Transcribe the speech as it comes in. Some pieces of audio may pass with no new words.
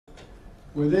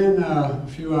Within a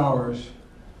few hours,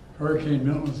 Hurricane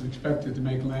Milton is expected to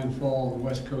make landfall on the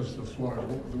west coast of Florida,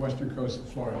 the western coast of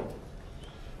Florida.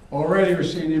 Already we're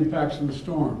seeing impacts from the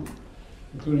storm,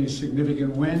 including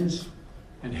significant winds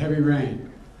and heavy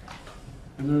rain.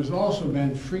 And there's also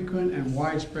been frequent and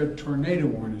widespread tornado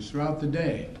warnings throughout the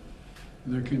day.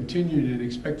 And they're continuing and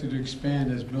expected to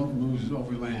expand as Milton moves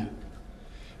over land,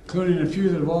 including a few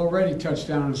that have already touched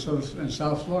down in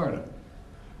South Florida.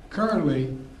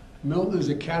 Currently, Milton is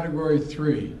a Category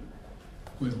 3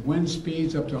 with wind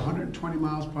speeds up to 120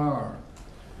 miles per hour.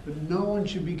 But no one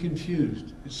should be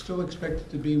confused. It's still expected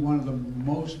to be one of the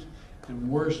most and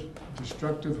worst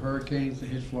destructive hurricanes to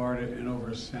hit Florida in over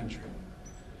a century.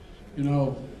 You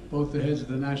know, both the heads of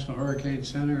the National Hurricane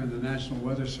Center and the National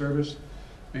Weather Service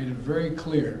made it very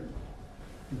clear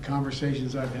in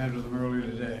conversations I've had with them earlier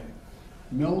today.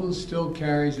 Milton still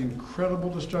carries incredible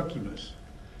destructiveness,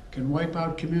 can wipe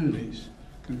out communities,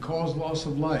 can cause loss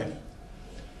of life.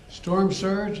 Storm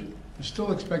surge is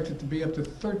still expected to be up to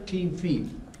 13 feet.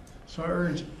 So I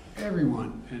urge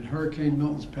everyone in Hurricane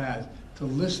Milton's path to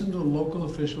listen to local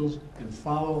officials and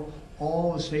follow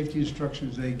all the safety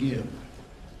instructions they give.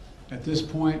 At this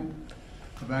point,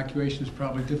 evacuation is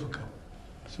probably difficult.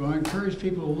 So I encourage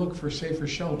people to look for safer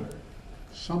shelter.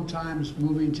 Sometimes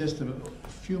moving just a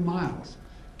few miles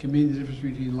can mean the difference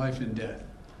between life and death.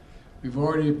 We've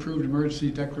already approved emergency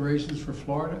declarations for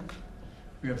Florida.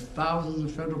 We have thousands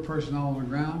of federal personnel on the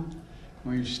ground.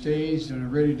 We've staged and are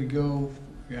ready to go.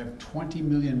 We have 20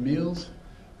 million meals,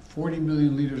 40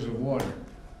 million liters of water.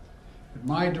 At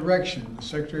my direction, the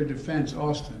Secretary of Defense,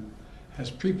 Austin, has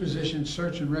pre-positioned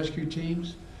search and rescue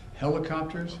teams,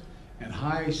 helicopters, and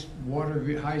high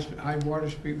water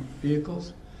speed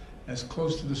vehicles as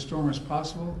close to the storm as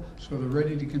possible, so they're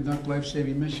ready to conduct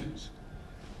life-saving missions.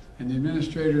 And the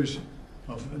administrator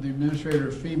of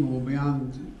FEMA will be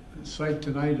on site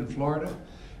tonight in Florida,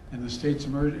 and the state's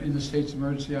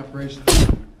emergency operations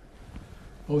center.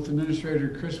 Both Administrator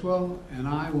Criswell and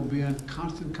I will be in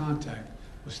constant contact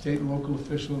with state and local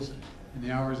officials in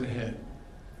the hours ahead.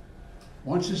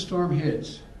 Once the storm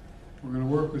hits, we're going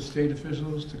to work with state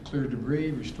officials to clear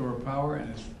debris, restore power,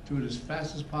 and do it as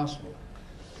fast as possible.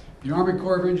 The Army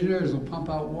Corps of Engineers will pump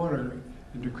out water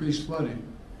and decrease flooding.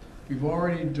 We've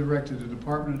already directed the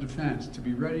Department of Defense to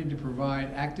be ready to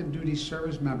provide active duty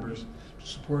service members to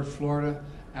support Florida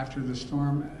after the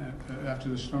storm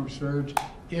surge,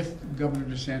 if Governor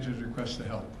DeSantis requests the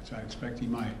help, which I expect he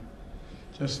might.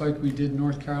 Just like we did in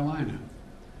North Carolina.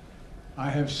 I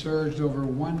have surged over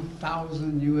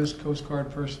 1,000 U.S. Coast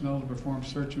Guard personnel to perform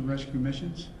search and rescue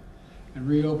missions and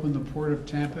reopen the port of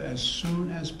Tampa as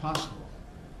soon as possible.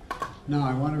 Now,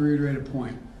 I want to reiterate a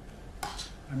point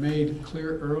I made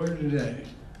clear earlier today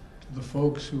to the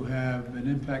folks who have been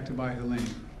impacted by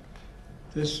Helene.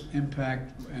 This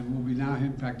impact, and will be now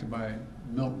impacted by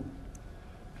Milton.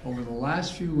 Over the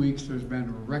last few weeks, there's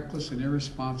been reckless and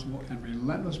irresponsible and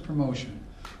relentless promotion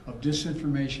of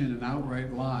disinformation and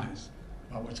outright lies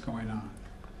about what's going on.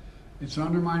 It's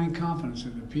undermining confidence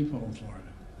in the people in Florida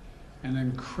and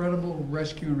incredible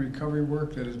rescue and recovery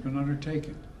work that has been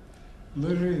undertaken.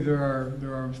 Literally, there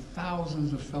are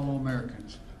thousands of fellow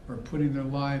Americans who are putting their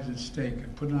lives at stake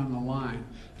and putting on the line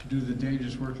to do the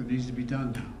dangerous work that needs to be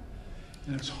done now.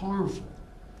 And it's harmful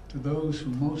to those who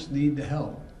most need the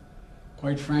help.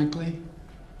 Quite frankly,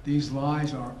 these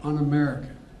lies are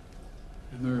un-American,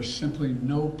 and there is simply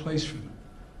no place for them.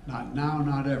 Not now,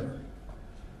 not ever.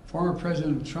 Former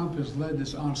President Trump has led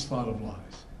this onslaught of lies.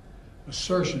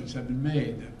 Assertions have been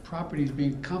made that property is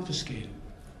being confiscated.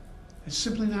 It's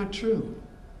simply not true.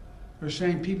 They're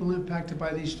saying people impacted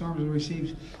by these storms will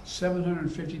receive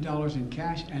 $750 in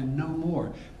cash and no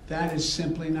more. That is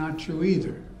simply not true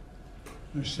either.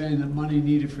 They're saying that money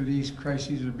needed for these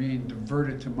crises are being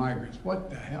diverted to migrants.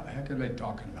 What the heck are they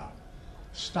talking about?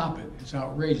 Stop it. It's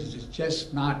outrageous. It's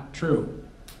just not true.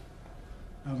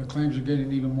 Now the claims are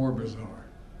getting even more bizarre.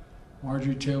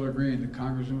 Marjorie Taylor Greene, the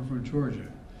congresswoman from Georgia,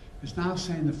 is now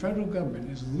saying the federal government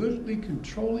is literally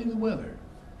controlling the weather.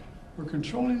 We're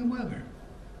controlling the weather.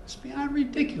 It's beyond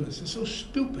ridiculous. It's so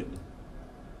stupid.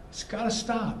 It's got to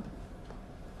stop.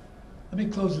 Let me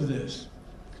close with this.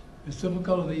 As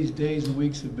difficult as these days and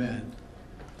weeks have been,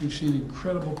 we've seen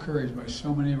incredible courage by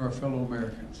so many of our fellow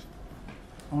Americans.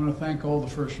 I want to thank all the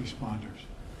first responders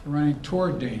for running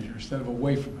toward danger instead of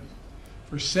away from it,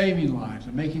 for saving lives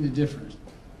and making a difference.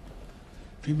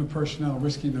 FEMA personnel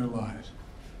risking their lives,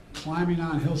 climbing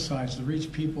on hillsides to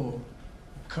reach people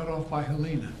cut off by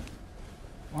Helene.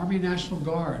 Army National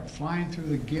Guard flying through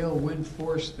the gale wind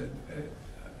force that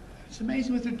it's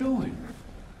amazing what they're doing.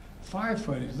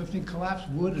 Firefighters lifting collapsed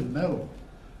wood and metal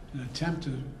an attempt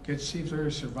to see if there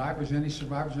are survivors, any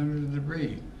survivors under the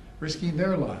debris, risking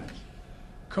their lives.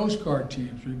 Coast Guard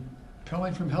teams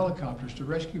rappelling from helicopters to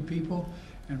rescue people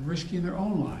and risking their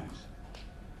own lives.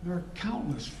 There are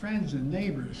countless friends and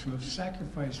neighbors who have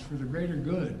sacrificed for the greater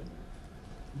good.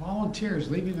 Volunteers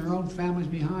leaving their own families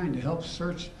behind to help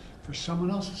search for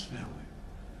someone else's family.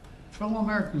 Fellow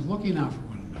Americans looking out for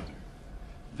one another.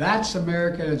 That's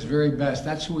America at its very best.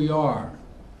 That's who we are.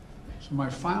 So my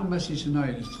final message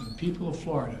tonight is to the people of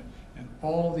Florida and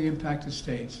all the impacted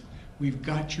states. We've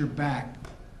got your back.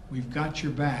 We've got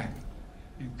your back.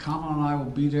 And Kamala and I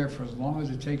will be there for as long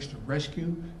as it takes to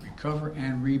rescue, recover,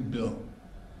 and rebuild.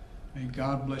 May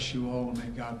God bless you all, and may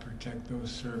God protect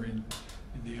those serving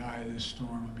in the eye of this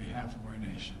storm on behalf of our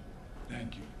nation.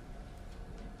 Thank you.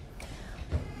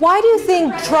 Why do you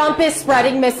think Trump is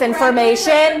spreading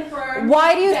misinformation?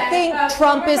 Why do you think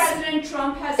Trump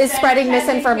is spreading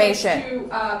misinformation?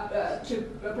 To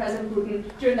President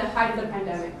Putin during the height of the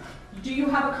pandemic. Do you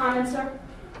have a comment, sir?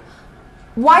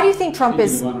 Why do you think Trump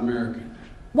is?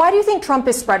 Why do you think Trump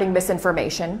is spreading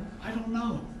misinformation? I don't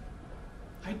know.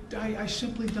 I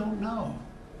simply don't know.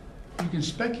 You can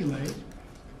speculate,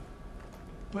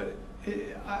 but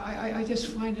I just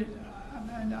find it.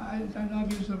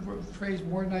 I've used the phrase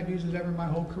more than I've used it ever in my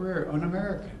whole career.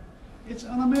 Un-American. It's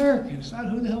un-American. It's not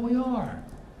who the hell we are.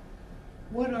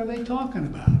 What are they talking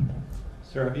about?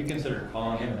 Sir, have you considered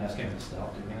calling him and asking him to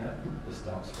stop doing that? To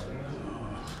stop spreading it?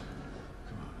 Oh,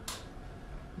 come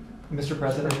on. Mr.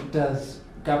 President, does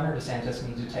Governor DeSantis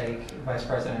need to take Vice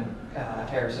President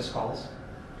Harris's calls?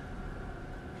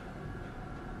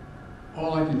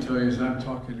 All I can tell you is I'm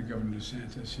talking to Governor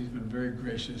DeSantis. He's been very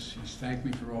gracious. He's thanked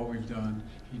me for all we've done.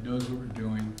 He knows what we're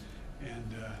doing,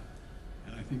 and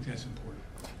I think that's important.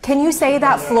 Can you say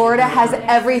that Florida has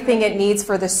everything it needs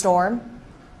for the storm?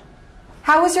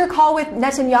 How was your call with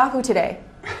Netanyahu today?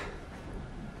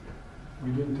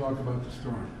 We didn't talk about the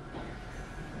storm.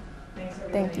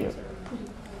 Thank you.